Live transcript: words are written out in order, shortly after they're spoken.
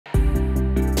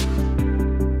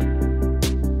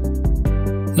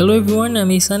Hello everyone,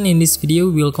 I'm Isan. In this video,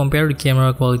 we'll compare the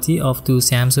camera quality of two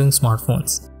Samsung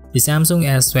smartphones, the Samsung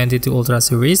S22 Ultra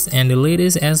series and the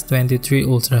latest S23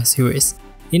 Ultra series.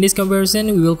 In this comparison,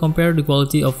 we will compare the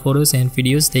quality of photos and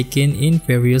videos taken in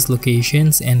various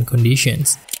locations and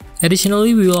conditions.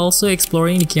 Additionally, we will also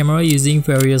exploring the camera using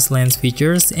various lens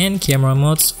features and camera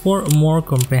modes for a more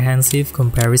comprehensive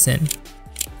comparison.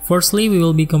 Firstly, we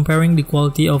will be comparing the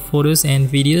quality of photos and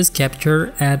videos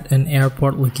captured at an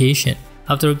airport location.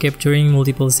 After capturing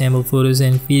multiple sample photos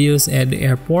and videos at the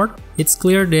airport, it's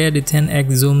clear that the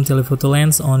 10x zoom telephoto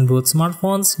lens on both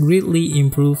smartphones greatly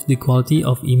improved the quality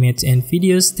of image and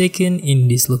videos taken in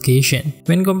this location.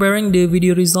 When comparing the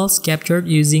video results captured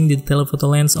using the telephoto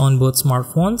lens on both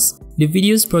smartphones, the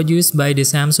videos produced by the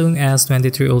Samsung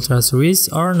S23 Ultra series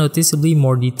are noticeably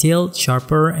more detailed,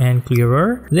 sharper, and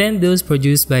clearer than those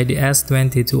produced by the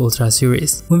S22 Ultra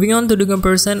series. Moving on to the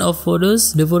comparison of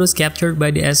photos, the photos captured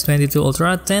by the S22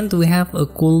 Ultra tend to have a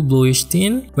cool bluish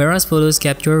tint, whereas photos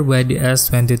captured by the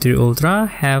S23 Ultra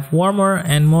have warmer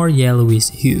and more yellowish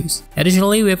hues.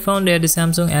 Additionally, we have found that the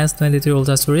Samsung S23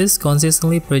 Ultra series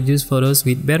consistently produce photos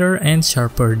with better and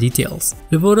sharper details.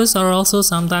 The photos are also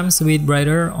sometimes a bit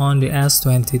brighter on the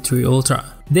S23 Ultra.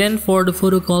 Then for the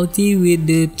photo quality, with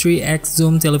the 3x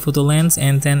zoom telephoto lens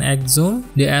and 10x zoom,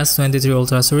 the S23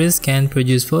 Ultra series can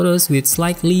produce photos with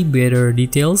slightly better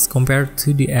details compared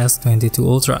to the S22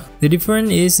 Ultra. The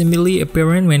difference is immediately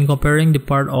apparent when comparing the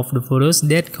part of the photos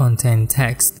that contain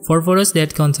text. For photos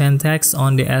that contain text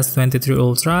on the S23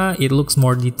 Ultra, it looks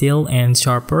more detailed and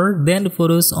sharper than the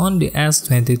photos on the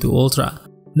S22 Ultra.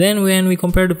 Then when we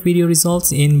compare the video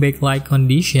results in backlight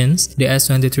conditions, the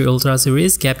S23 Ultra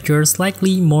series captures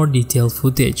slightly more detailed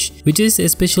footage, which is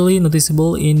especially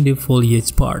noticeable in the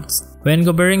foliage parts. When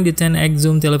comparing the 10x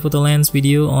zoom telephoto lens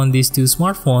video on these two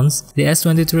smartphones, the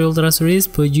S23 Ultra series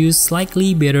produced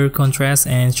slightly better contrast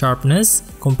and sharpness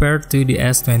compared to the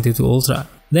S22 Ultra.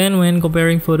 Then when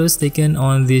comparing photos taken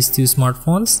on these two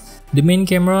smartphones, the main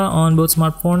camera on both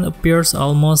smartphones appears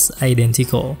almost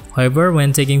identical. However,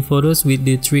 when taking photos with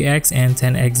the 3x and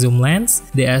 10x zoom lens,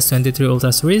 the S23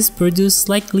 Ultra series produced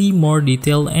slightly more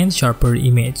detailed and sharper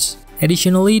image.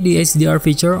 Additionally, the HDR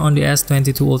feature on the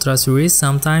S22 Ultra series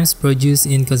sometimes produces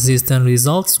inconsistent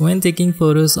results when taking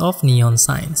photos of neon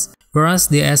signs, whereas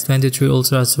the S23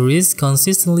 Ultra series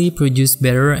consistently produce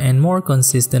better and more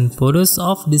consistent photos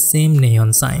of the same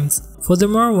neon signs.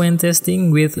 Furthermore, when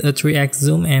testing with a 3x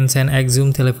zoom and 10x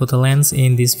zoom telephoto lens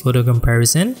in this photo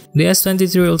comparison, the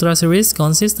S23 Ultra series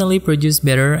consistently produce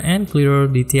better and clearer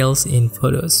details in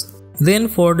photos. Then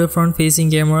for the front-facing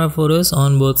camera photos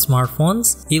on both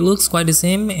smartphones, it looks quite the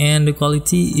same and the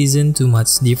quality isn't too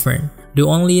much different. The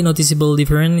only noticeable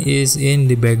difference is in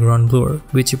the background blur,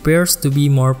 which appears to be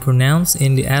more pronounced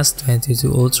in the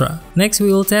S22 Ultra. Next,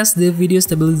 we will test the video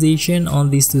stabilization on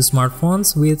these two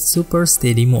smartphones with Super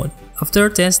Steady mode. After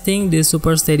testing the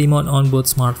Super Steady mode on both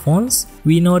smartphones,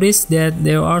 we noticed that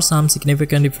there are some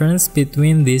significant differences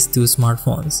between these two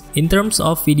smartphones. In terms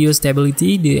of video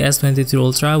stability, the S22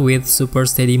 Ultra with Super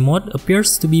Steady mode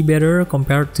appears to be better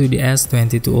compared to the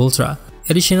S22 Ultra.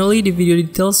 Additionally, the video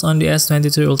details on the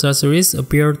S23 Ultra series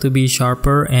appear to be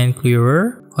sharper and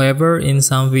clearer. However, in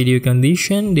some video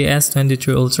conditions, the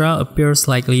S23 Ultra appears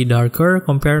slightly darker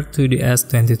compared to the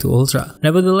S22 Ultra.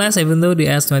 Nevertheless, even though the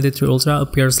S23 Ultra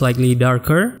appears slightly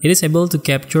darker, it is able to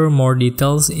capture more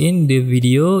details in the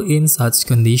video in such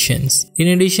conditions. In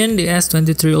addition, the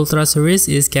S23 Ultra series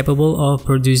is capable of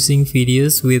producing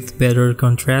videos with better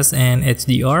contrast and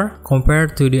HDR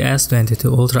compared to the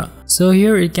S22 Ultra. So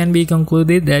here it can be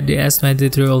concluded that the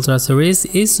S23 Ultra series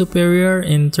is superior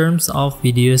in terms of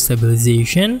video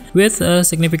stabilization, with a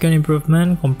significant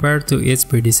improvement compared to its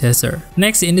predecessor.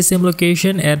 Next, in the same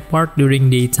location at park during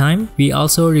daytime, we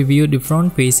also reviewed the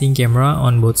front-facing camera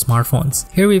on both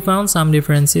smartphones. Here we found some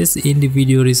differences in the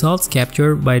video results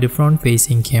captured by the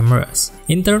front-facing cameras.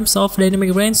 In terms of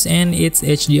dynamic range and its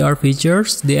HDR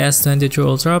features, the S23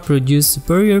 Ultra produced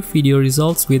superior video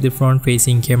results with the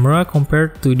front-facing camera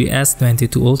compared to the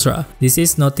S22 Ultra. This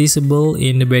is noticeable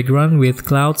in the background, with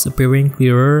clouds appearing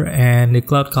clearer and the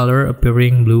cloud color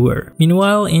appearing bluer.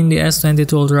 Meanwhile, in the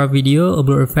S22 Ultra video, a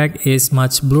blur effect is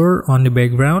much blurred on the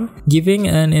background, giving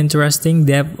an interesting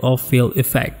depth of field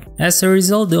effect. As a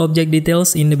result, the object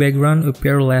details in the background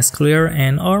appear less clear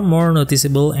and are more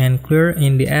noticeable and clear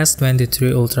in the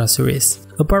S23 Ultra series.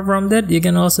 Apart from that, you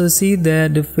can also see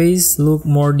that the face look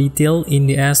more detailed in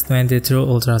the S22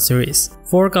 Ultra series.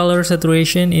 For color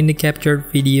saturation in the captured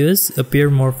videos appear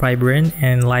more vibrant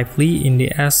and lively in the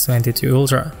S22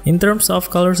 Ultra. In terms of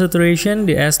color saturation,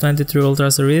 the S23 Ultra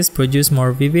series produce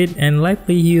more vivid and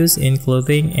lively hues in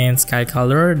clothing and sky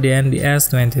color than the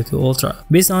S22 Ultra.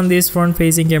 Based on this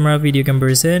front-facing camera video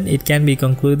comparison, it can be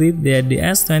concluded that the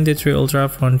S23 Ultra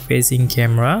front-facing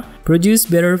camera produce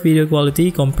better video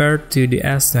quality compared to the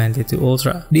S22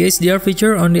 Ultra. The HDR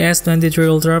feature on the S23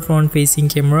 Ultra front-facing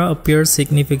camera appears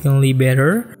significantly better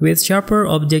with sharper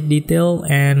object detail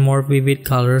and more vivid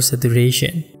color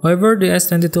saturation. However, the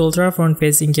S22 Ultra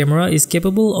front-facing camera is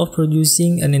capable of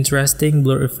producing an interesting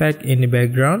blur effect in the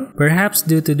background, perhaps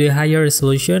due to the higher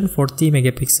resolution 40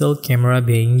 megapixel camera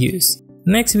being used.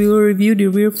 Next, we will review the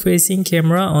rear-facing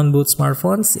camera on both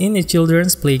smartphones in a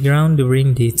children's playground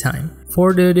during daytime.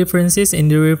 For the differences in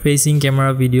the rear-facing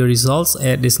camera video results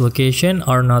at this location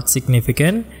are not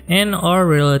significant and are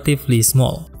relatively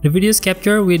small. The videos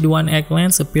captured with 1x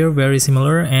lens appear very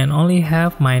similar and only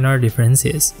have minor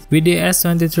differences, with the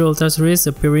S23 Ultra series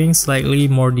appearing slightly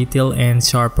more detailed and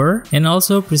sharper, and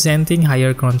also presenting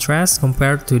higher contrast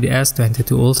compared to the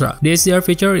S22 Ultra. The HDR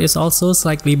feature is also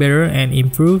slightly better and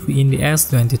improved in the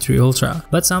S23 Ultra,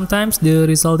 but sometimes the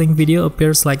resulting video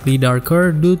appears slightly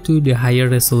darker due to the higher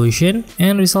resolution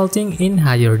and resulting in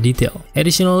higher detail.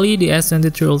 Additionally, the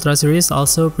S23 Ultra series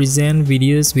also present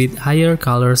videos with higher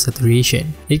color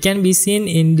saturation. It can be seen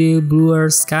in the bluer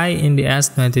sky in the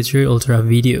S23 Ultra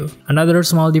video. Another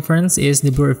small difference is the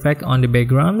blur effect on the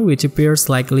background, which appears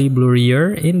slightly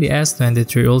blurrier in the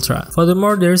S23 Ultra.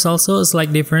 Furthermore, there is also a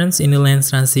slight difference in the lens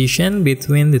transition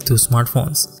between the two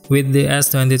smartphones, with the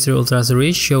S23 Ultra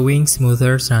series showing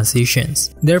smoother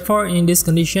transitions. Therefore, in this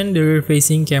condition, the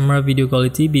rear-facing camera video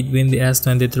quality between the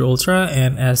S23 Ultra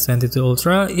and S22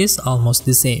 Ultra is almost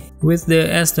the same, with the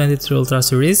S23 Ultra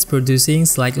series producing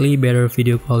slightly better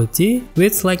video quality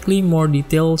with slightly more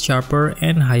detailed, sharper,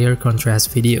 and higher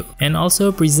contrast video, and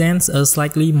also presents a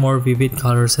slightly more vivid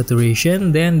color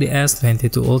saturation than the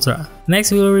S22 Ultra.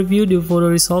 Next, we will review the photo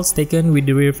results taken with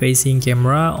the rear-facing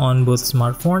camera on both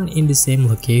smartphones in the same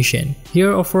location.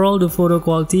 Here, overall, the photo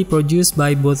quality produced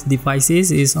by both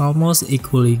devices is almost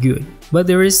equally good, but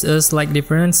there is a slight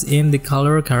difference in the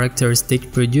color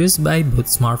characteristic produced by both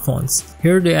smartphones.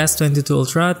 Here, the S22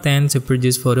 Ultra tends to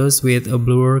produce photos with a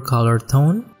bluer color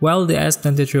tone, while the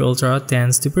S23 Ultra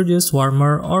tends to produce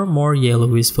warmer or more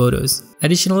yellowish photos.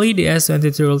 Additionally, the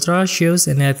S23 Ultra shows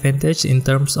an advantage in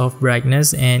terms of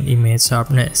brightness and image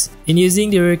sharpness. In using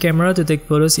the rear camera to take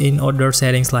photos in outdoor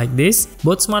settings like this,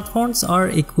 both smartphones are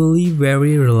equally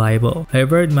very reliable.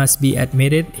 However, it must be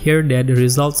admitted here that the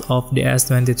results of the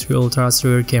S23 Ultra's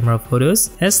rear camera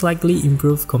photos has slightly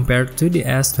improved compared to the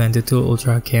S22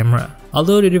 Ultra camera,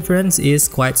 although the difference is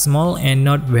quite small and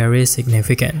not very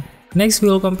significant. Next, we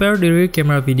will compare the rear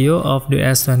camera video of the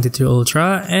S23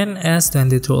 Ultra and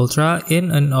S22 Ultra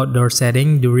in an outdoor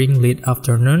setting during late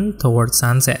afternoon towards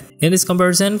sunset. In this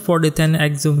comparison, for the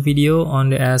 10x zoom video on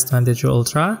the S23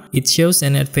 Ultra, it shows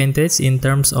an advantage in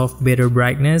terms of better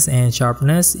brightness and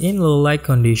sharpness in low light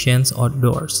conditions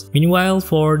outdoors. Meanwhile,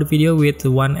 for the video with the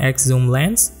 1x zoom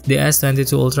lens, the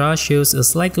S22 Ultra shows a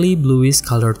slightly bluish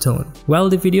color tone, while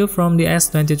the video from the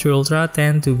S23 Ultra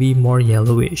tend to be more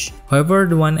yellowish. However,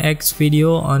 the 1x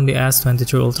video on the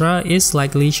S23 Ultra is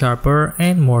slightly sharper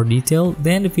and more detailed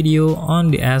than the video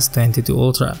on the S22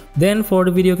 Ultra. Then, for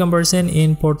the video comparison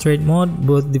in portrait mode,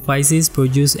 both devices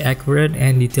produce accurate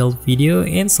and detailed video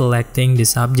in selecting the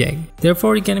subject.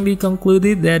 Therefore, it can be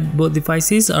concluded that both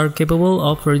devices are capable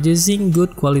of producing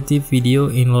good quality video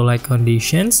in low light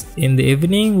conditions in the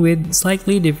evening with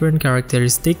slightly different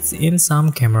characteristics in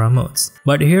some camera modes.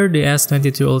 But here, the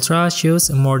S22 Ultra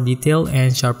shows a more detailed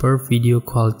and sharper video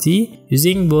quality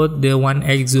using both the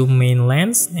 1x zoom main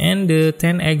lens and the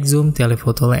 10x zoom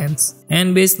telephoto lens.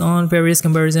 And based on various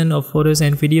comparison of photos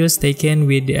and videos taken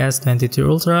with the S22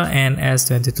 Ultra and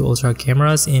S22 Ultra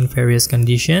cameras in various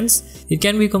conditions, it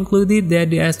can be concluded that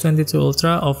the S22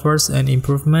 Ultra offers an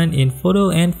improvement in photo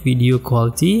and video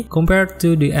quality compared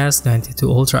to the S22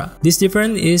 Ultra. This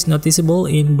difference is noticeable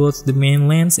in both the main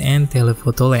lens and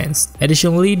telephoto lens.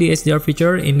 Additionally, the HDR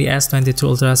feature in the S22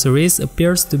 Ultra series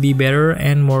appears to be better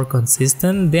and more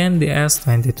consistent than the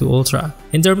S22 Ultra.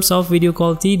 In terms of video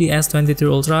quality, the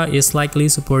S23 Ultra is slightly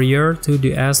superior to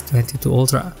the S22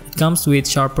 Ultra. It comes with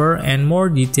sharper and more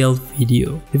detailed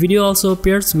video. The video also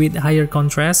appears with higher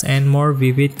contrast and more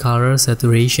vivid color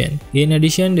saturation. In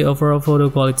addition, the overall photo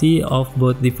quality of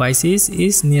both devices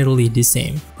is nearly the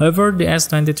same. However, the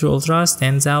S23 Ultra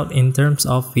stands out in terms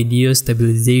of video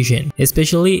stabilization,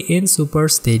 especially in super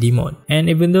steady mode. And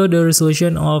even though the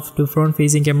resolution of the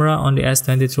front-facing camera on the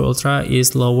S23 Ultra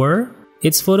is lower,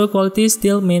 its photo quality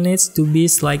still managed to be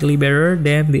slightly better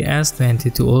than the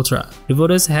S22 Ultra. The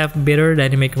photos have better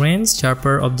dynamic range,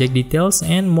 sharper object details,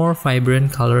 and more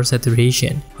vibrant color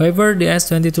saturation. However, the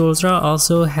S22 Ultra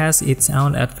also has its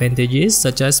own advantages,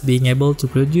 such as being able to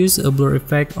produce a blur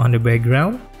effect on the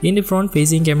background in the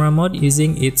front-facing camera mode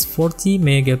using its 40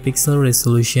 megapixel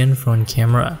resolution front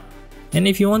camera. And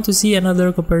if you want to see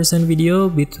another comparison video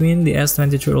between the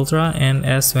S23 Ultra and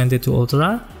S22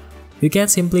 Ultra, you can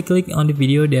simply click on the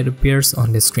video that appears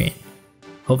on the screen.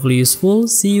 Hopefully useful.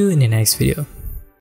 See you in the next video.